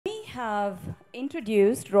have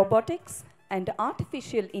introduced robotics and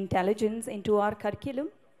artificial intelligence into our curriculum.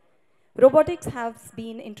 Robotics has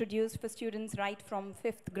been introduced for students right from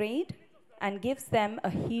 5th grade and gives them a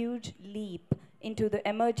huge leap into the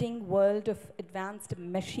emerging world of advanced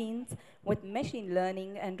machines with machine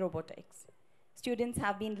learning and robotics. Students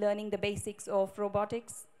have been learning the basics of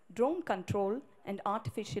robotics, drone control, and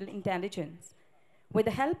artificial intelligence. With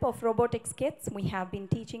the help of robotics kits, we have been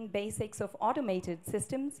teaching basics of automated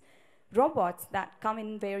systems, robots that come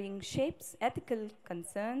in varying shapes, ethical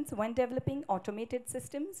concerns when developing automated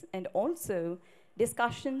systems, and also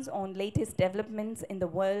discussions on latest developments in the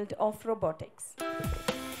world of robotics.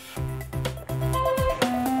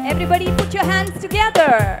 Everybody put your hands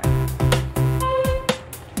together.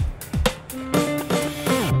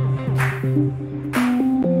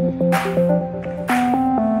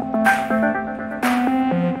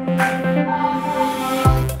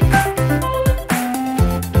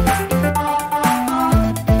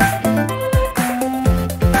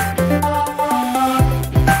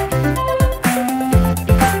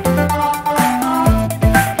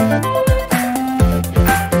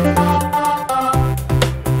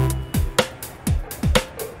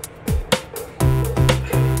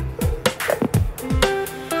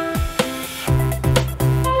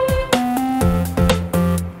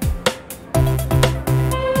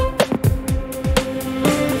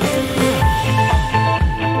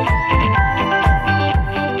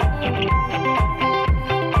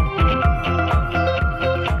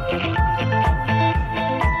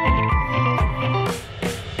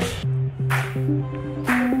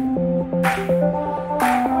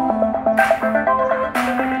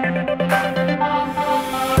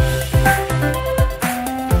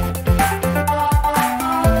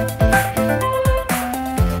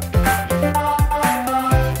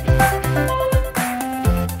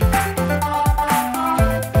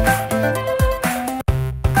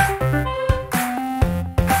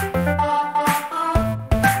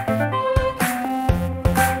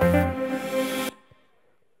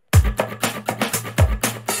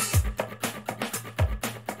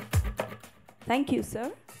 Thank you,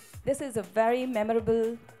 sir. This is a very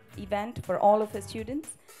memorable event for all of the students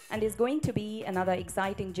and is going to be another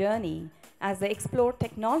exciting journey as they explore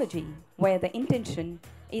technology, where the intention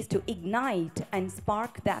is to ignite and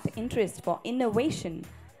spark that interest for innovation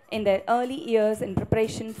in their early years in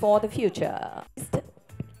preparation for the future.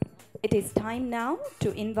 It is time now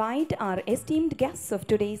to invite our esteemed guests of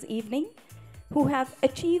today's evening, who have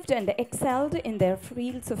achieved and excelled in their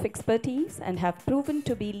fields of expertise and have proven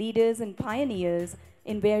to be leaders and pioneers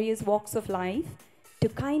in various walks of life, to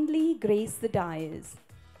kindly grace the dais.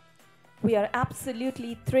 We are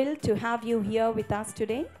absolutely thrilled to have you here with us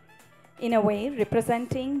today, in a way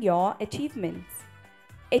representing your achievements.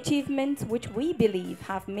 Achievements which we believe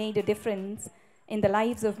have made a difference in the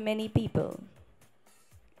lives of many people.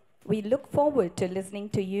 We look forward to listening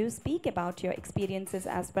to you speak about your experiences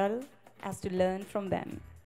as well as to learn from them.